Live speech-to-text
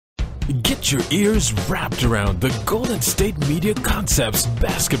Get your ears wrapped around the Golden State Media Concepts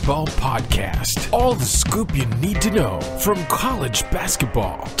Basketball Podcast. All the scoop you need to know from college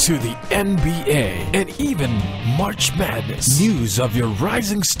basketball to the NBA and even March Madness. News of your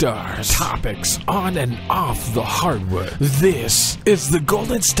rising stars. Topics on and off the hardwood. This is the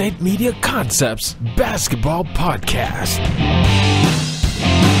Golden State Media Concepts Basketball Podcast.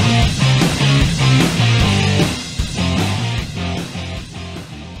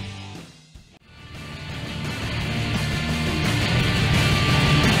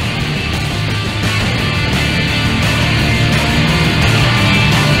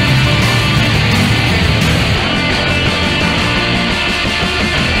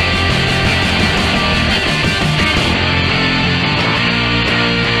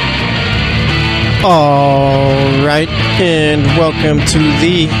 All right, and welcome to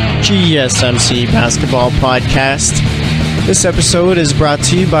the GSMC Basketball Podcast. This episode is brought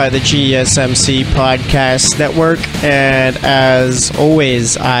to you by the GSMC Podcast Network, and as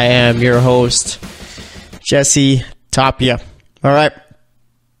always, I am your host, Jesse Tapia. All right,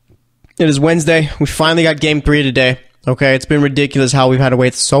 it is Wednesday. We finally got Game 3 today. Okay, it's been ridiculous how we've had to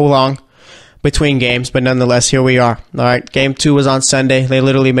wait so long between games, but nonetheless, here we are. All right, Game 2 was on Sunday. They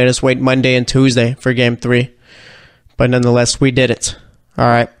literally made us wait Monday and Tuesday for Game 3, but nonetheless, we did it. All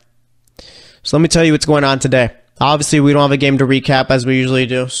right, so let me tell you what's going on today. Obviously, we don't have a game to recap as we usually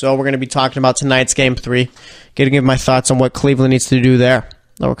do, so we're going to be talking about tonight's Game 3, going to give my thoughts on what Cleveland needs to do there.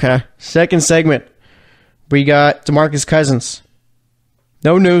 Okay, second segment, we got DeMarcus Cousins.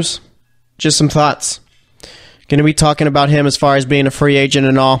 No news, just some thoughts. Going to be talking about him as far as being a free agent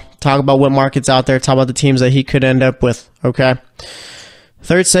and all. Talk about what market's out there. Talk about the teams that he could end up with. Okay.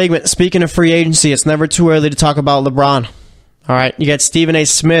 Third segment. Speaking of free agency, it's never too early to talk about LeBron. All right. You got Stephen A.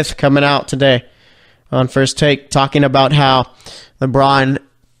 Smith coming out today on First Take talking about how LeBron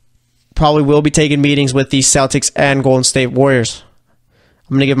probably will be taking meetings with the Celtics and Golden State Warriors.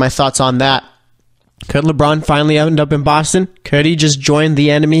 I'm going to give my thoughts on that. Could LeBron finally end up in Boston? Could he just join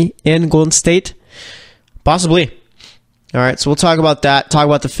the enemy in Golden State? Possibly. All right, so we'll talk about that, talk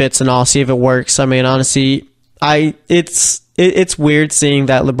about the fits and all, see if it works. I mean, honestly, it's weird seeing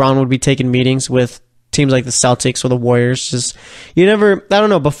that LeBron would be taking meetings with teams like the Celtics or the Warriors. Just I don't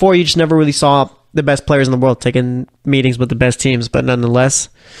know, before you just never really saw the best players in the world taking meetings with the best teams, but nonetheless,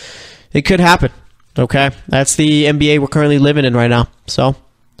 it could happen. Okay, that's the NBA we're currently living in right now, so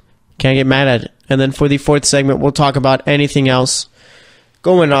can't get mad at it. And then for the fourth segment, we'll talk about anything else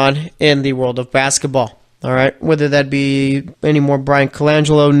going on in the world of basketball. All right, whether that be any more Brian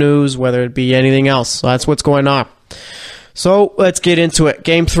Colangelo news, whether it be anything else. So that's what's going on. So let's get into it.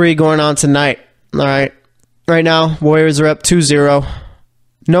 Game 3 going on tonight. All right, right now, Warriors are up 2-0. I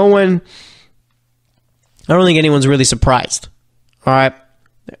don't think anyone's really surprised. All right,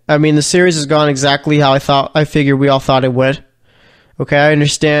 I mean, the series has gone exactly how I figured we all thought it would. Okay, I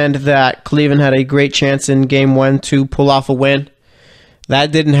understand that Cleveland had a great chance in Game 1 to pull off a win.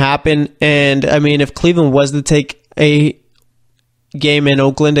 That didn't happen, and I mean, if Cleveland was to take a game in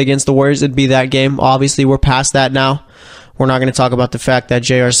Oakland against the Warriors, it'd be that game. Obviously, we're past that now. We're not going to talk about the fact that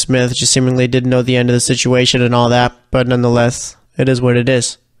J.R. Smith just seemingly didn't know the end of the situation and all that, but nonetheless, it is what it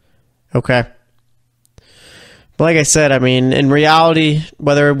is. Okay. But like I said, I mean, in reality,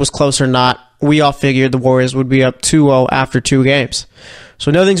 whether it was close or not, we all figured the Warriors would be up 2-0 after 2 games.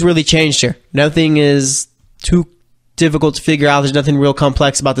 So nothing's really changed here. Nothing is too difficult to figure out. There's nothing real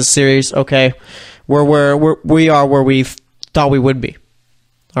complex about this series. Okay, we are where we thought we would be.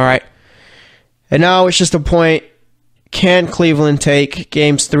 All right, and now it's just a point: can Cleveland take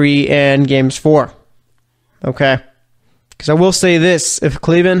games 3 and games 4? Okay, because I will say this: if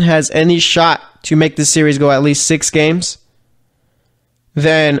Cleveland has any shot to make this series go at least 6 games,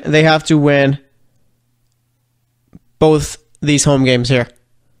 then they have to win both these home games here.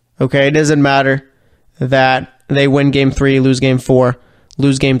 Okay, it doesn't matter that they win Game 3, lose Game 4,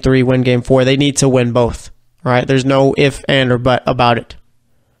 lose Game 3, win Game 4. They need to win both. All right? There's no if, and, or but about it.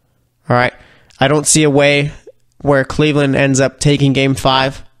 All right? I don't see a way where Cleveland ends up taking Game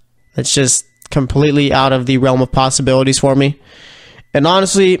 5. That's just completely out of the realm of possibilities for me. And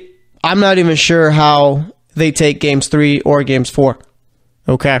honestly, I'm not even sure how they take Games 3 or Games 4.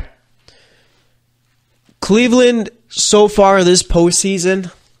 Okay? Cleveland, so far this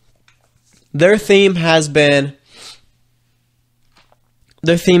postseason, their theme has been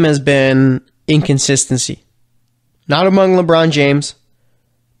inconsistency. Not among LeBron James,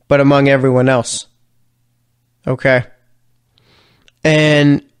 but among everyone else. Okay?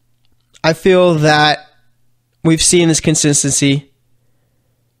 And I feel that we've seen this consistency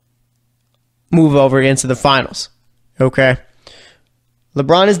move over into the finals. Okay?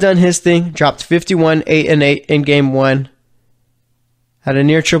 LeBron has done his thing, dropped 51, 8, and 8 in Game 1. Had a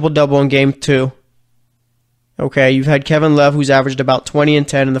near triple-double in Game 2. Okay, you've had Kevin Love, who's averaged about 20 and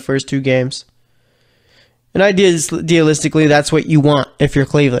 10 in the first 2 games. And idealistically, that's what you want if you're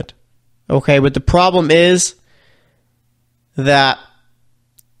Cleveland. Okay, but the problem is that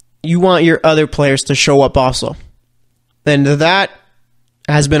you want your other players to show up also. And that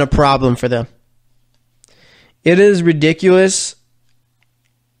has been a problem for them. It is ridiculous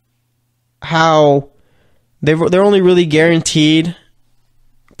how they're only really guaranteed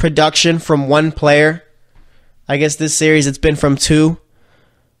production from one player. I guess this series it's been from 2.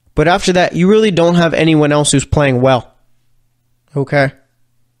 But after that, you really don't have anyone else who's playing well. Okay?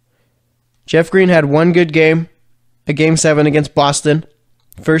 Jeff Green had one good game, a Game 7 against Boston.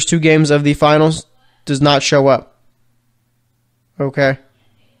 First 2 games of the finals does not show up. Okay?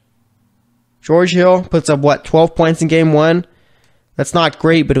 George Hill puts up, 12 points in Game 1? That's not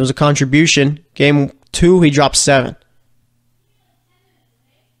great, but it was a contribution. Game 2, he dropped 7.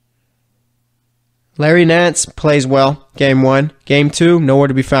 Larry Nance plays well, Game 1. Game 2, nowhere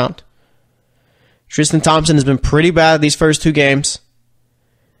to be found. Tristan Thompson has been pretty bad these first 2 games.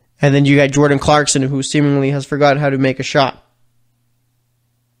 And then you got Jordan Clarkson, who seemingly has forgotten how to make a shot.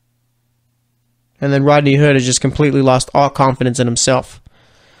 And then Rodney Hood has just completely lost all confidence in himself.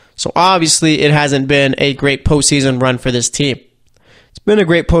 So obviously it hasn't been a great postseason run for this team. It's been a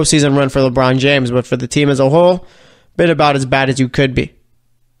great postseason run for LeBron James, but for the team as a whole, been about as bad as you could be.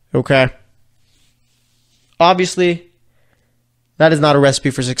 Okay? Obviously, that is not a recipe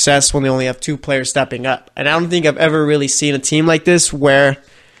for success when they only have 2 players stepping up. And I don't think I've ever really seen a team like this where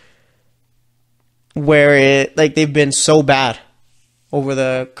they've been so bad over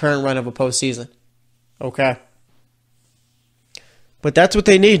the current run of a postseason. Okay? But that's what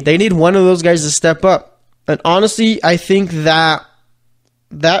they need. They need one of those guys to step up. And honestly, I think because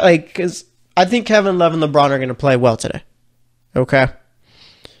I think Kevin Love and LeBron are going to play well today. Okay?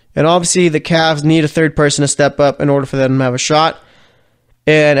 And obviously, the Cavs need a third person to step up in order for them to have a shot.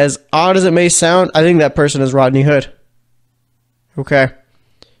 And as odd as it may sound, I think that person is Rodney Hood. Okay?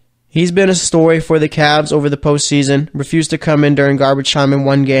 He's been a story for the Cavs over the postseason. Refused to come in during garbage time in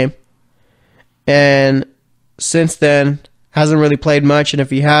 1 game. And since then, hasn't really played much. And if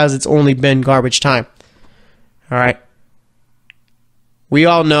he has, it's only been garbage time. All right? We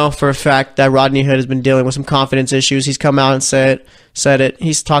all know for a fact that Rodney Hood has been dealing with some confidence issues. He's come out and said it.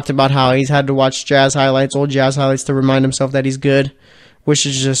 He's talked about how he's had to watch old Jazz highlights to remind himself that he's good, which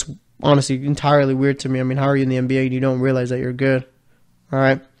is just honestly entirely weird to me. I mean, how are you in the NBA and you don't realize that you're good? All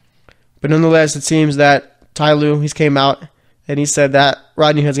right. But nonetheless, it seems that Ty Lue, he's came out and he said that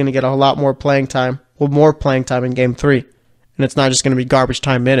Rodney Hood's going to get a lot more playing time, more playing time in Game 3. And it's not just going to be garbage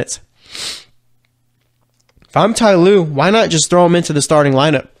time minutes. If I'm Ty Lue, why not just throw him into the starting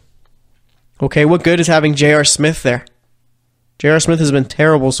lineup? Okay, what good is having J.R. Smith there? J.R. Smith has been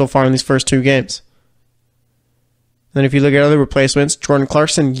terrible so far in these first 2 games. Then if you look at other replacements, Jordan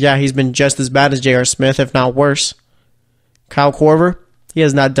Clarkson, yeah, he's been just as bad as J.R. Smith, if not worse. Kyle Korver, he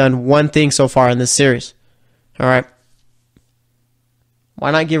has not done one thing so far in this series. All right.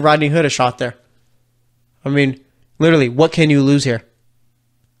 Why not give Rodney Hood a shot there? I mean, literally, what can you lose here?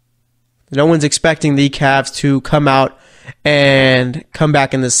 No one's expecting the Cavs to come out and come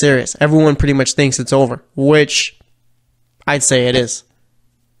back in this series. Everyone pretty much thinks it's over, which I'd say it is.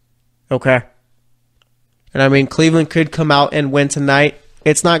 Okay? And I mean, Cleveland could come out and win tonight.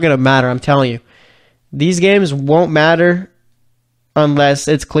 It's not going to matter, I'm telling you. These games won't matter unless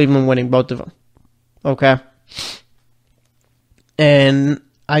it's Cleveland winning both of them. Okay? And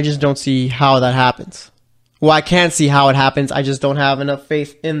I just don't see how that happens. Well, I can't see how it happens. I just don't have enough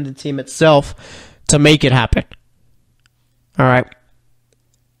faith in the team itself to make it happen. All right.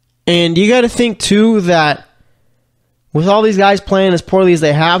 And you got to think, too, that with all these guys playing as poorly as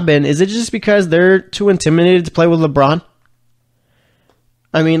they have been, is it just because they're too intimidated to play with LeBron?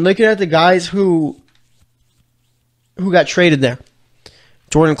 I mean, looking at the guys who got traded there.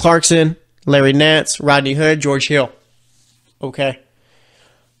 Jordan Clarkson, Larry Nance, Rodney Hood, George Hill. Okay.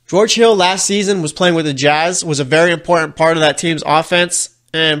 George Hill last season was playing with the Jazz, was a very important part of that team's offense,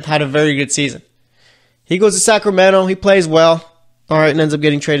 and had a very good season. He goes to Sacramento, he plays well, all right, and ends up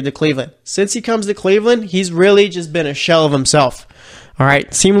getting traded to Cleveland. Since he comes to Cleveland, he's really just been a shell of himself. All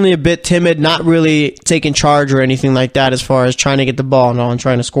right, seemingly a bit timid, not really taking charge or anything like that as far as trying to get the ball and all and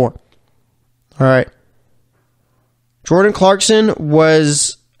trying to score. All right. Jordan Clarkson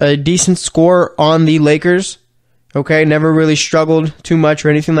was a decent scorer on the Lakers. Okay, never really struggled too much or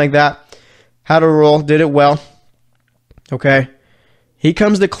anything like that. Had a role, did it well. Okay. He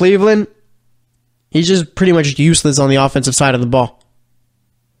comes to Cleveland. He's just pretty much useless on the offensive side of the ball.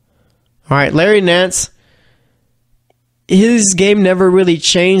 All right, Larry Nance, his game never really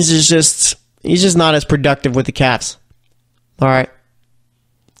changed. He's just not as productive with the Cavs. All right.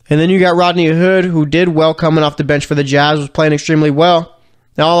 And then you got Rodney Hood, who did well coming off the bench for the Jazz, was playing extremely well.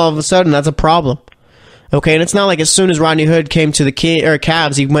 Now all of a sudden, that's a problem. Okay, and it's not like as soon as Rodney Hood came to the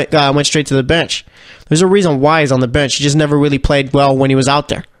Cavs, he went straight to the bench. There's a reason why he's on the bench. He just never really played well when he was out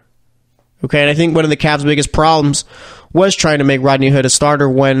there. Okay, and I think one of the Cavs' biggest problems was trying to make Rodney Hood a starter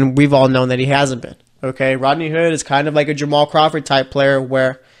when we've all known that he hasn't been. Okay, Rodney Hood is kind of like a Jamal Crawford type player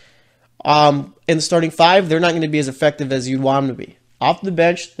where in the starting five, they're not going to be as effective as you'd want them to be. Off the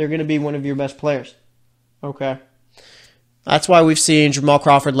bench, they're going to be one of your best players. Okay. That's why we've seen Jamal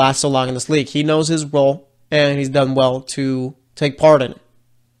Crawford last so long in this league. He knows his role, and he's done well to take part in it.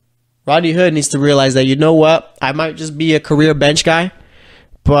 Rodney Hood needs to realize that, you know what, I might just be a career bench guy,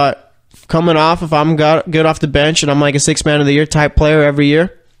 but coming off, if I'm good off the bench and I'm like a six-man of the year type player every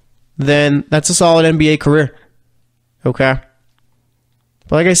year, then that's a solid NBA career. Okay?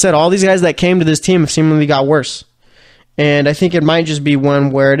 But like I said, all these guys that came to this team have seemingly got worse. And I think it might just be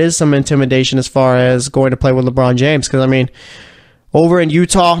one where it is some intimidation as far as going to play with LeBron James. Because, I mean, over in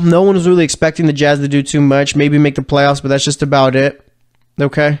Utah, no one was really expecting the Jazz to do too much. Maybe make the playoffs, but that's just about it.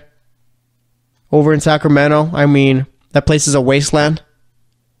 Okay? Over in Sacramento, I mean, that place is a wasteland.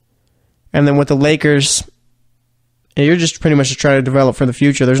 And then with the Lakers, you're just pretty much trying to develop for the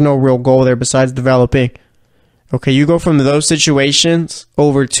future. There's no real goal there besides developing. Okay, you go from those situations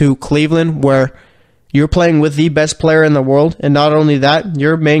over to Cleveland where you're playing with the best player in the world. And not only that,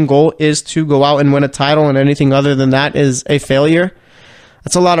 your main goal is to go out and win a title, and anything other than that is a failure.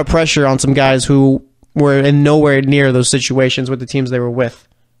 That's a lot of pressure on some guys who were in nowhere near those situations with the teams they were with.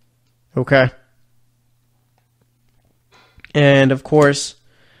 Okay? And, of course,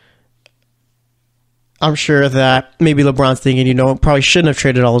 I'm sure that maybe LeBron's thinking, probably shouldn't have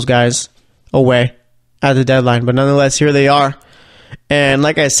traded all those guys away at the deadline. But nonetheless, here they are. And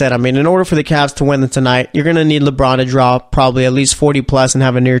like I said, I mean, in order for the Cavs to win tonight, you're going to need LeBron to draw probably at least 40-plus and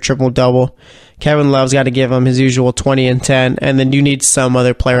have a near triple-double. Kevin Love's got to give him his usual 20 and 10. And then you need some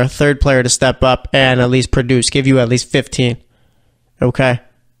other player, a third player, to step up and at least produce, give you at least 15. Okay?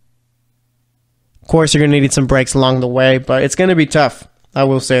 Of course, you're going to need some breaks along the way, but it's going to be tough. I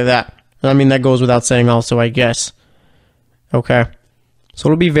will say that. I mean, that goes without saying also, I guess. Okay. So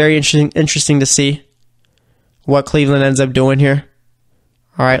it'll be very interesting to see what Cleveland ends up doing here.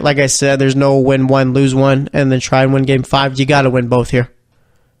 All right, like I said, there's no win one, lose one, and then try and win game 5. You got to win both here.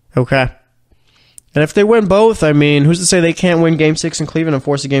 Okay. And if they win both, I mean, who's to say they can't win game 6 in Cleveland and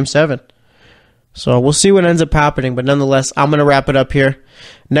force a game 7? So we'll see what ends up happening, but nonetheless, I'm going to wrap it up here.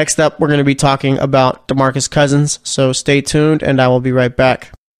 Next up, we're going to be talking about DeMarcus Cousins, so stay tuned, and I will be right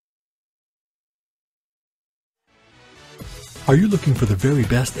back. Are you looking for the very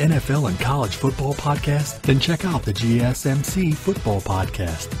best NFL and college football podcast? Then check out the GSMC Football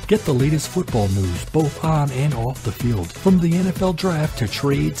Podcast. Get the latest football news both on and off the field. From the NFL Draft to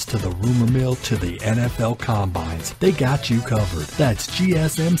trades to the rumor mill to the NFL Combines, they got you covered. That's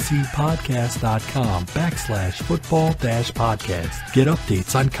GSMCpodcast.com/football-podcast. Get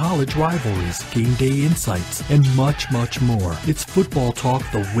updates on college rivalries, game day insights, and much, much more. It's football talk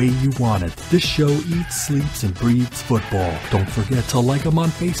the way you want it. This show eats, sleeps, and breathes football. Don't forget to like them on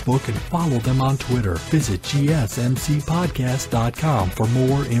Facebook and follow them on Twitter. Visit GSMCpodcast.com for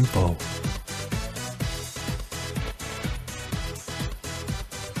more info.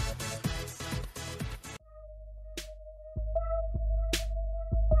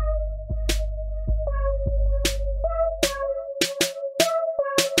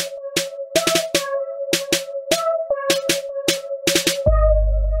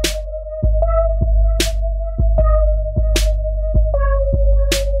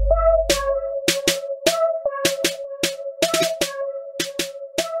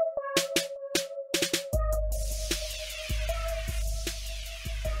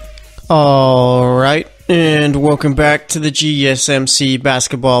 All right, and welcome back to the GSMC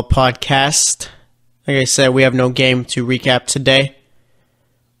Basketball Podcast. Like I said, we have no game to recap today.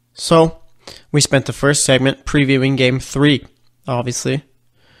 So, we spent the first segment previewing Game 3, obviously.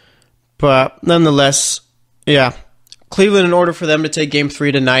 But nonetheless, yeah, Cleveland, in order for them to take Game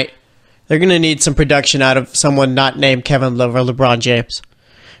 3 tonight, they're going to need some production out of someone not named Kevin Love or LeBron James.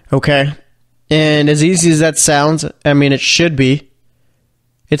 Okay? And as easy as that sounds, I mean, it should be.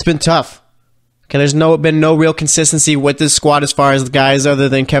 It's been tough. Okay, there's been no real consistency with this squad as far as the guys other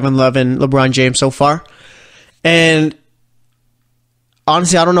than Kevin Love and LeBron James so far. And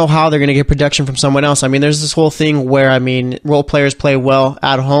honestly, I don't know how they're going to get production from someone else. I mean, there's this whole thing where, I mean, role players play well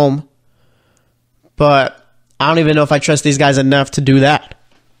at home. But I don't even know if I trust these guys enough to do that.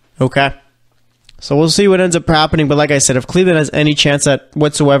 Okay? So we'll see what ends up happening. But like I said, if Cleveland has any chance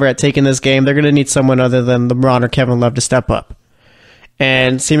whatsoever at taking this game, they're going to need someone other than LeBron or Kevin Love to step up.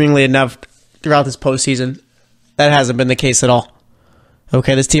 And seemingly enough, throughout this postseason, that hasn't been the case at all.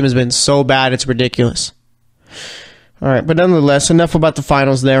 Okay, this team has been so bad, it's ridiculous. All right, but nonetheless, enough about the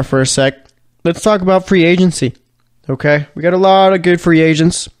finals there for a sec. Let's talk about free agency. Okay, we got a lot of good free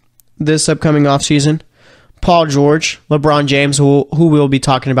agents this upcoming offseason. Paul George, LeBron James, who we'll be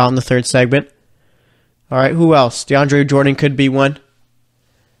talking about in the third segment. All right, who else? DeAndre Jordan could be one.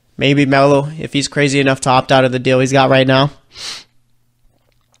 Maybe Melo, if he's crazy enough to opt out of the deal he's got right now.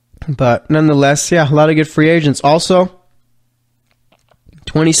 But nonetheless, yeah, a lot of good free agents. Also,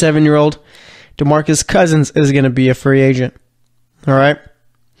 27-year-old DeMarcus Cousins is going to be a free agent. All right?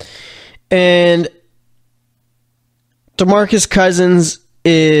 And DeMarcus Cousins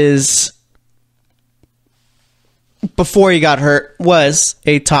is, before he got hurt, was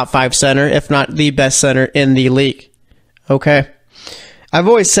a top 5 center, if not the best center in the league. Okay? I've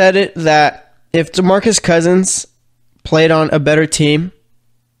always said it that if DeMarcus Cousins played on a better team,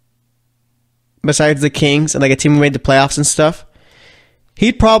 besides the Kings, and like a team who made the playoffs and stuff,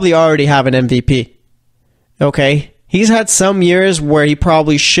 he'd probably already have an MVP. Okay? He's had some years where he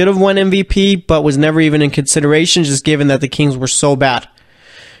probably should have won MVP, but was never even in consideration, just given that the Kings were so bad.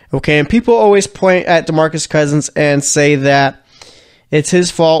 Okay? And people always point at DeMarcus Cousins and say that it's his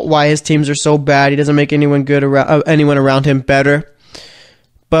fault why his teams are so bad. He doesn't make anyone around him better.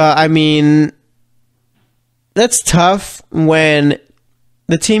 But, I mean, that's tough when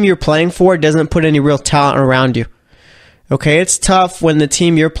the team you're playing for doesn't put any real talent around you. Okay, it's tough when the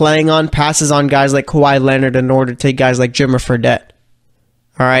team you're playing on passes on guys like Kawhi Leonard in order to take guys like Jimmer Fredette.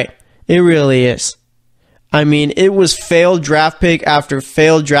 All right, it really is. I mean, it was failed draft pick after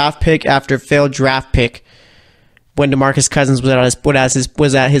failed draft pick after failed draft pick when DeMarcus Cousins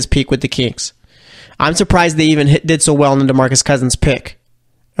was at his peak with the Kings. I'm surprised they even did so well in the DeMarcus Cousins pick.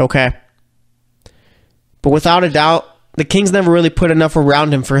 Okay, but without a doubt, the Kings never really put enough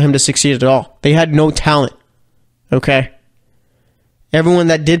around him for him to succeed at all. They had no talent. Okay? Everyone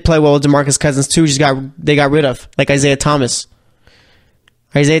that did play well with DeMarcus Cousins too they got rid of, like Isaiah Thomas.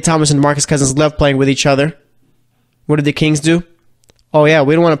 Isaiah Thomas and DeMarcus Cousins loved playing with each other. What did the Kings do? Oh yeah,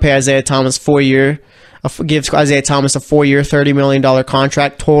 we don't want to pay Isaiah Thomas give Isaiah Thomas a 4-year, $30 million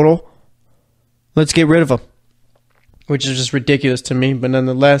contract total. Let's get rid of him. Which is just ridiculous to me, but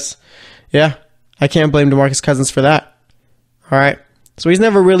nonetheless, yeah, I can't blame DeMarcus Cousins for that. All right. So he's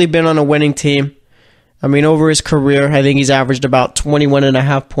never really been on a winning team. I mean, over his career, I think he's averaged about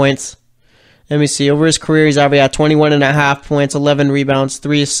 21.5 points. Let me see. Over his career, he's averaged 21.5 points, 11 rebounds,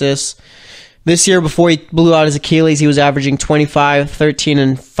 3 assists. This year, before he blew out his Achilles, he was averaging 25, 13,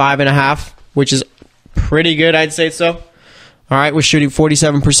 and 5.5, which is pretty good, I'd say so. All right. Was shooting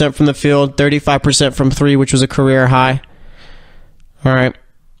 47% from the field, 35% from 3, which was a career high. All right.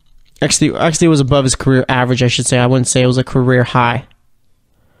 Actually, it was above his career average, I should say. I wouldn't say it was a career high.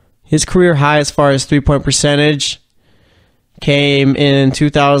 His career high as far as three-point percentage came in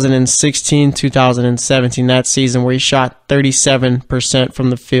 2016, 2017, that season where he shot 37%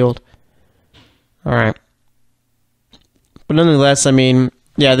 from the field. All right. But nonetheless, I mean,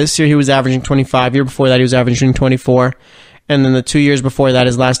 yeah, this year he was averaging 25. Year before that, he was averaging 24. And then the 2 years before that,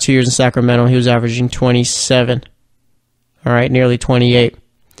 his last 2 years in Sacramento, he was averaging 27. All right, nearly 28.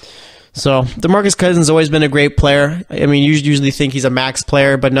 So, DeMarcus Cousins has always been a great player. I mean, you usually think he's a max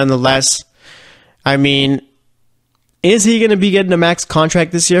player, but nonetheless, I mean, is he going to be getting a max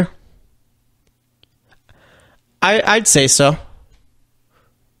contract this year? I'd say so.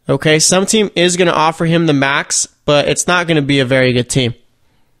 Okay, some team is going to offer him the max, but it's not going to be a very good team.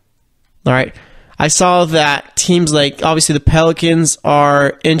 All right. I saw that teams like, obviously, the Pelicans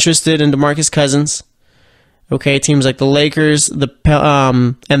are interested in DeMarcus Cousins. Okay, teams like the Lakers, and the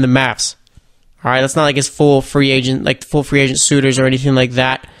Mavs. All right, that's not like his full free agent suitors or anything like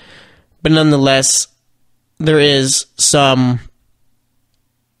that. But nonetheless, there is some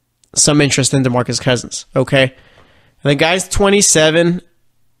interest in DeMarcus Cousins. Okay, and the guy's 27.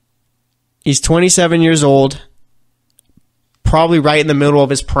 He's 27 years old, probably right in the middle of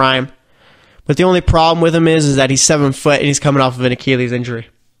his prime. But the only problem with him is that he's 7 foot and he's coming off of an Achilles injury.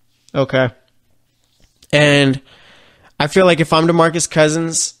 Okay. And I feel like if I'm DeMarcus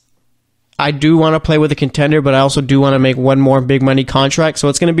Cousins, I do want to play with a contender, but I also do want to make one more big money contract. So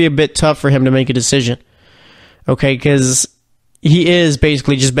it's going to be a bit tough for him to make a decision. Okay, because he is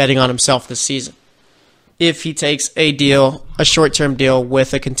basically just betting on himself this season. If he takes a short-term deal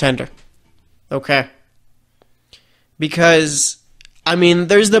with a contender. Okay. Because, I mean,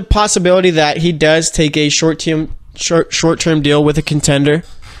 there's the possibility that he does take a short-term deal with a contender.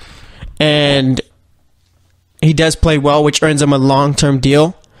 And he does play well, which earns him a long-term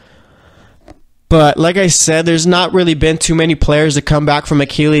deal. But like I said, there's not really been too many players that come back from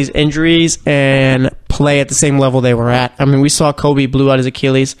Achilles injuries and play at the same level they were at. I mean, we saw Kobe blew out his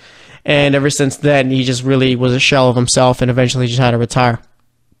Achilles, and ever since then, he just really was a shell of himself and eventually just had to retire.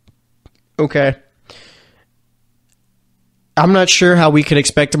 Okay. I'm not sure how we could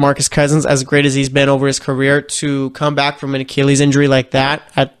expect DeMarcus Cousins, as great as he's been over his career, to come back from an Achilles injury like that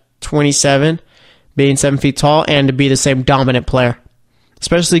at 27, being 7 feet tall, and to be the same dominant player.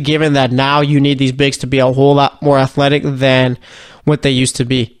 Especially given that now you need these bigs to be a whole lot more athletic than what they used to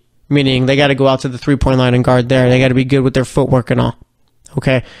be. Meaning they got to go out to the three-point line and guard there. They got to be good with their footwork and all.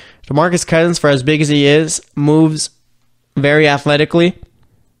 Okay. DeMarcus Cousins, for as big as he is, moves very athletically.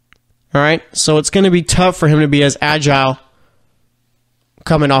 All right. So it's going to be tough for him to be as agile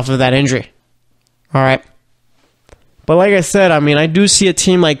coming off of that injury. All right. But like I said, I mean, I do see a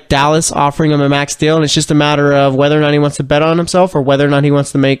team like Dallas offering him a max deal, and it's just a matter of whether or not he wants to bet on himself or whether or not he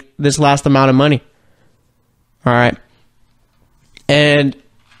wants to make this last amount of money. All right. And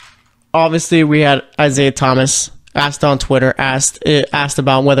obviously we had Isaiah Thomas asked on Twitter, asked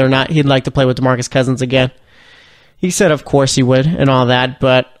about whether or not he'd like to play with DeMarcus Cousins again. He said of course he would and all that,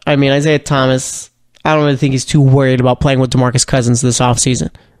 but I mean, Isaiah Thomas, I don't really think he's too worried about playing with DeMarcus Cousins this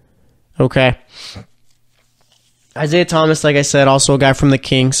offseason. Okay. Isaiah Thomas, like I said, also a guy from the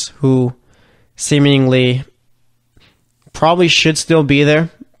Kings who seemingly probably should still be there,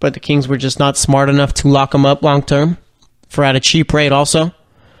 but the Kings were just not smart enough to lock him up long term for at a cheap rate also.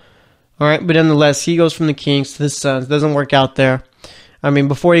 All right, but nonetheless, he goes from the Kings to the Suns. Doesn't work out there. I mean,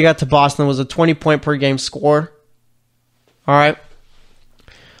 before he got to Boston, was a 20-point-per-game scorer. All right.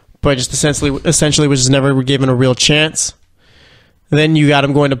 But just essentially was just never given a real chance. Then you got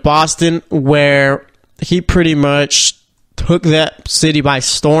him going to Boston, where he pretty much took that city by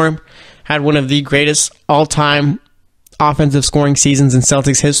storm, had one of the greatest all-time offensive scoring seasons in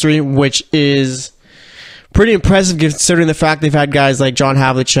Celtics history, which is pretty impressive considering the fact they've had guys like John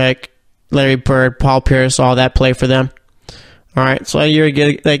Havlicek, Larry Bird, Paul Pierce, all that play for them. All right, so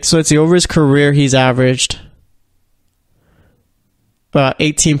let's see, over his career, he's averaged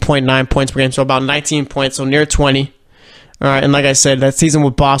 18.9 points per game, so about 19 points, so near 20. All right, and like I said, that season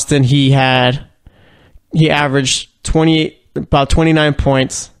with Boston, he averaged about 29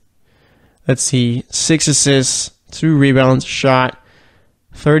 points. Let's see, 6 assists, 2 rebounds, shot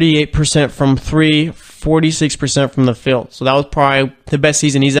 38% from 3, 46% from the field. So that was probably the best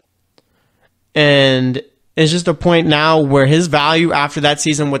season he's had. And it's just a point now where his value after that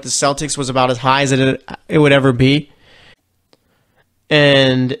season with the Celtics was about as high as it would ever be.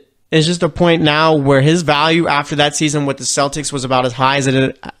 And it's just a point now where his value after that season with the Celtics was about as high as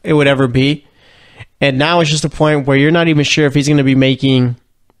it would ever be. And now it's just a point where you're not even sure if he's going to be making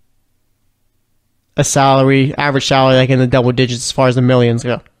a average salary, like in the double digits as far as the millions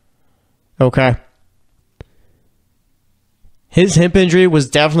go. Okay. His hip injury was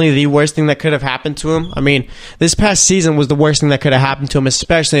definitely the worst thing that could have happened to him. I mean, this past season was the worst thing that could have happened to him,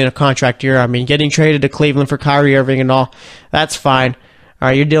 especially in a contract year. I mean, getting traded to Cleveland for Kyrie Irving and all, that's fine. All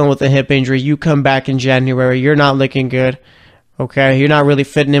right, you're dealing with a hip injury. You come back in January. You're not looking good. Okay, you're not really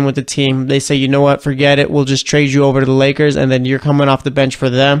fitting in with the team. They say, you know what, forget it. We'll just trade you over to the Lakers, and then you're coming off the bench for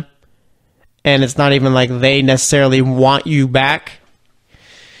them. And it's not even like they necessarily want you back.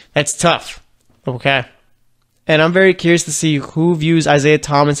 That's tough. Okay. And I'm very curious to see who views Isaiah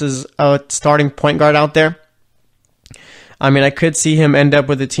Thomas as a starting point guard out there. I mean, I could see him end up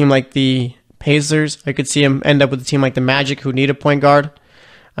with a team like the Pacers. I could see him end up with a team like the Magic who need a point guard.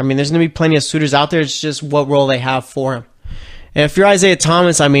 I mean, there's going to be plenty of suitors out there. It's just what role they have for him. And if you're Isaiah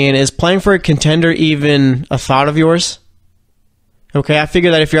Thomas, I mean, is playing for a contender even a thought of yours? Okay, I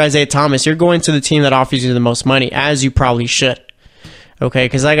figure that if you're Isaiah Thomas, you're going to the team that offers you the most money, as you probably should. Okay,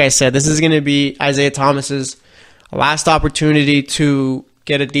 because like I said, this is going to be Isaiah Thomas's last opportunity to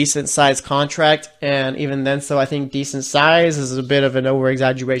get a decent-sized contract, and even then, so I think decent size is a bit of an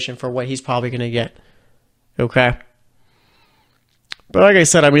over-exaggeration for what he's probably going to get. Okay? But like I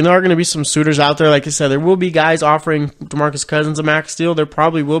said, I mean, there are going to be some suitors out there. Like I said, there will be guys offering DeMarcus Cousins a max deal. There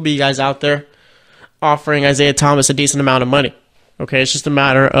probably will be guys out there offering Isaiah Thomas a decent amount of money. Okay, it's just a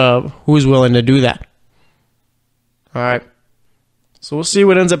matter of who's willing to do that. All right. So we'll see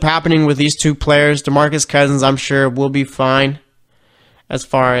what ends up happening with these two players. DeMarcus Cousins, I'm sure, will be fine as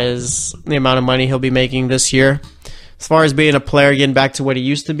far as the amount of money he'll be making this year. As far as being a player, getting back to what he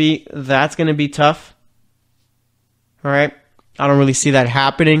used to be, that's going to be tough. All right. I don't really see that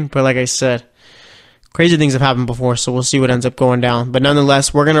happening, but like I said, crazy things have happened before, so we'll see what ends up going down. But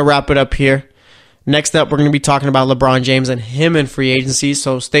nonetheless, we're going to wrap it up here. Next up, we're going to be talking about LeBron James and him in free agency,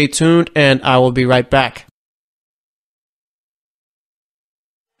 so stay tuned, and I will be right back.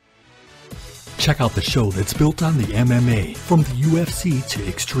 Check out the show that's built on the MMA, from the UFC to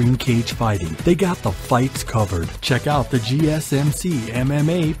extreme cage fighting. They got the fights covered. Check out the GSMC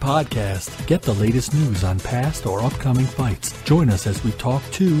MMA podcast. Get the latest news on past or upcoming fights. Join us as we talk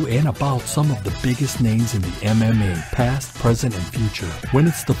to and about some of the biggest names in the MMA, past, present, and future. When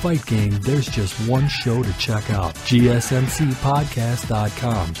it's the fight game, there's just one show to check out.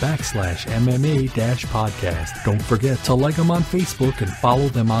 GSMCpodcast.com/MMA-podcast. Don't forget to like them on Facebook and follow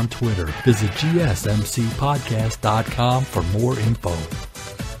them on Twitter. Visit GSMCpodcast.com for more info.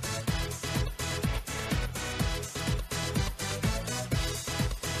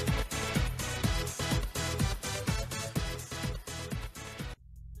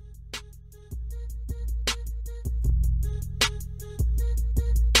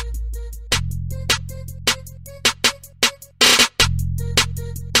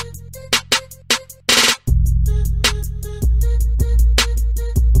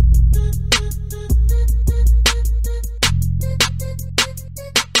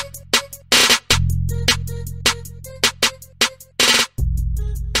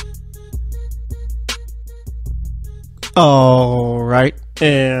 All right,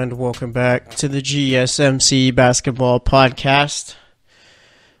 and welcome back to the GSMC Basketball Podcast.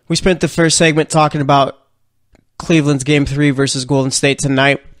 We spent the first segment talking about Cleveland's Game 3 versus Golden State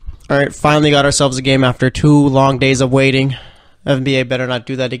tonight. All right, finally got ourselves a game after 2 long days of waiting. NBA better not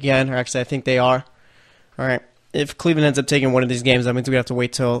do that again, or actually I think they are. All right, if Cleveland ends up taking one of these games, that means we have to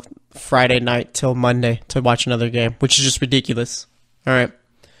wait till Friday night, till Monday, to watch another game, which is just ridiculous. All right,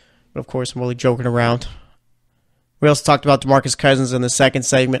 but of course I'm only joking around. We also talked about DeMarcus Cousins in the second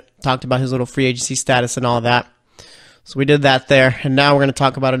segment, talked about his little free agency status and all that. So we did that there, and now we're going to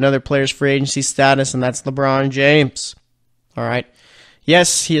talk about another player's free agency status, and that's LeBron James. All right.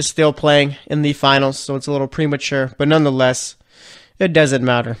 Yes, he is still playing in the finals, so it's a little premature, but nonetheless, it doesn't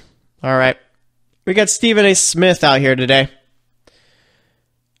matter. All right. We got Stephen A. Smith out here today.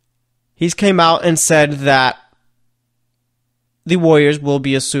 He's came out and said that the Warriors will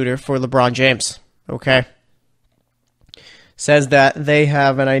be a suitor for LeBron James. Okay. Says that they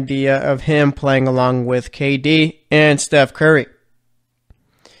have an idea of him playing along with KD and Steph Curry.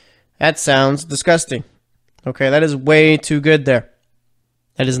 That sounds disgusting. Okay, that is way too good there.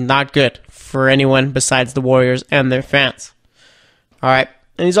 That is not good for anyone besides the Warriors and their fans. All right,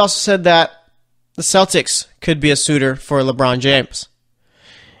 and he's also said that the Celtics could be a suitor for LeBron James.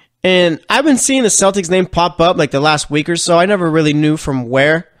 And I've been seeing the Celtics name pop up like the last week or so. I never really knew from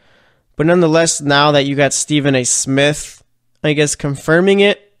where. But nonetheless, now that you got Stephen A. Smith, I guess, confirming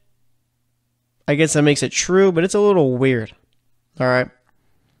it, I guess that makes it true, but it's a little weird. All right.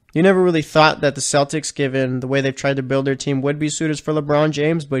 You never really thought that the Celtics, given the way they've tried to build their team, would be suitors for LeBron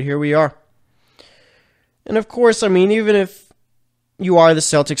James, but here we are. And of course, I mean, even if you are the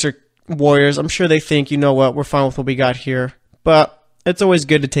Celtics or Warriors, I'm sure they think, you know what, we're fine with what we got here. But it's always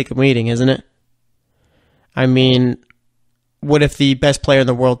good to take a meeting, isn't it? I mean, what if the best player in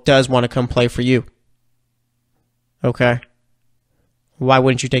the world does want to come play for you? Okay. Why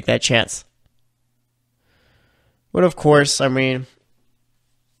wouldn't you take that chance? But of course, I mean,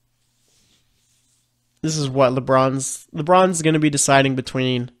 this is what LeBron's going to be deciding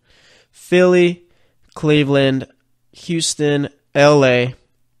between Philly, Cleveland, Houston, LA,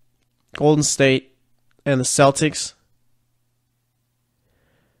 Golden State, and the Celtics.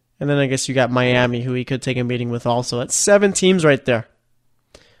 And then I guess you got Miami, who he could take a meeting with also. That's 7 teams right there.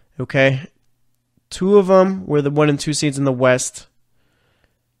 Okay? 2 of them were the 1 and 2 seeds in the West.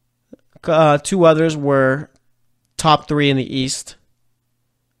 2 others were top 3 in the East.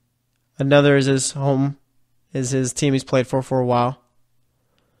 Another is his team he's played for a while.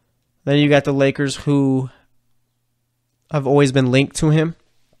 Then you got the Lakers, who have always been linked to him.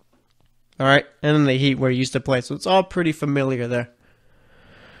 All right, and then the Heat, where he used to play. So it's all pretty familiar there.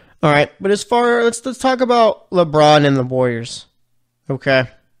 All right, but let's talk about LeBron and the Warriors. Okay.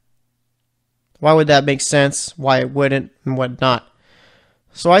 Why would that make sense? Why it wouldn't, and what not?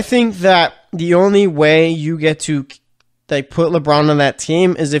 So I think that the only way you get to put LeBron on that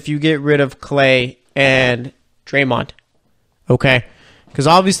team is if you get rid of Klay and Draymond. Okay? Because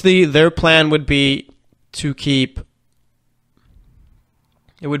obviously their plan would be to keep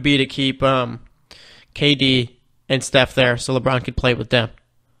KD and Steph there so LeBron could play with them.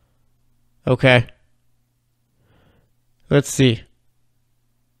 Okay? Let's see.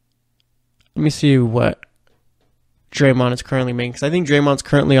 Let me see what Draymond is currently making, because I think Draymond's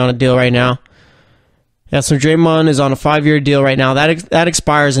currently on a deal right now. Yeah, so Draymond is on a 5-year deal right now. That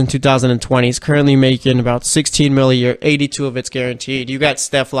expires in 2020. He's currently making about $16 million a year. 82 of it's guaranteed. You got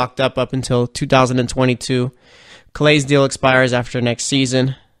Steph locked up until 2022. Klay's deal expires after next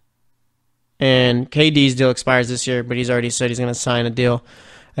season. And KD's deal expires this year, but he's already said he's going to sign a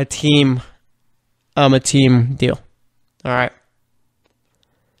team deal. All right.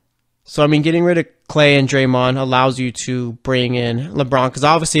 So, I mean, getting rid of Clay and Draymond allows you to bring in LeBron. Because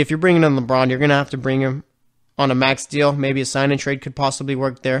obviously, if you're bringing in LeBron, you're going to have to bring him on a max deal. Maybe a sign and trade could possibly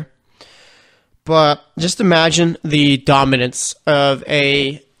work there. But just imagine the dominance of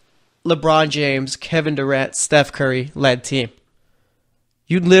a LeBron James, Kevin Durant, Steph Curry led team.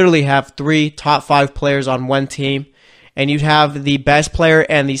 You'd literally have 3 top 5 players on one team, and you'd have the best player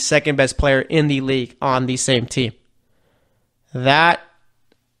and the second best player in the league on the same team. That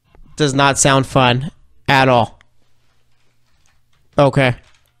does not sound fun at all. Okay.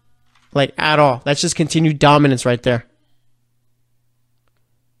 Like, at all. That's just continued dominance right there.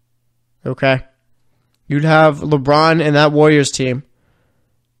 Okay. You'd have LeBron and that Warriors team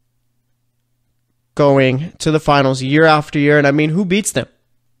going to the finals year after year. And I mean, who beats them?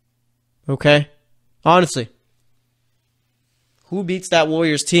 Okay? Honestly. Who beats that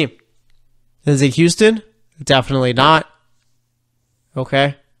Warriors team? Is it Houston? Definitely not.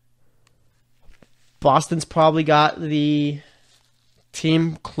 Okay? Boston's probably got the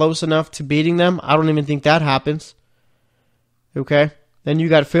team close enough to beating them. I don't even think that happens. Okay? Then you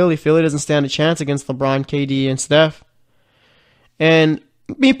got Philly. Philly doesn't stand a chance against LeBron, KD, and Steph. And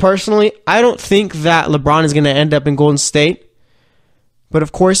me personally, I don't think that LeBron is going to end up in Golden State. But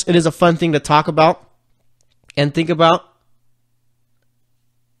of course, it is a fun thing to talk about and think about.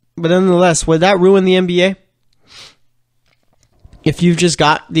 But nonetheless, would that ruin the NBA? If you've just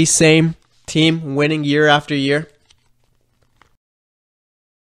got the same team winning year after year?